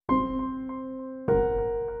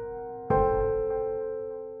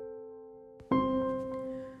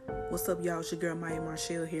What's up, y'all? It's your girl Maya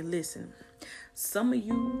Marshall here. Listen, some of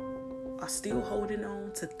you are still holding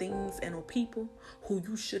on to things and or people who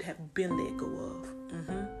you should have been let go of.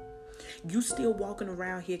 You still walking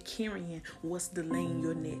around here carrying what's delaying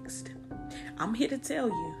your next. I'm here to tell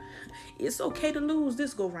you, it's okay to lose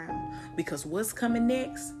this go round, because what's coming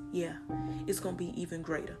next, it's gonna be even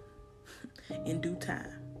greater. In due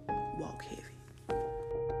time, walk heavy.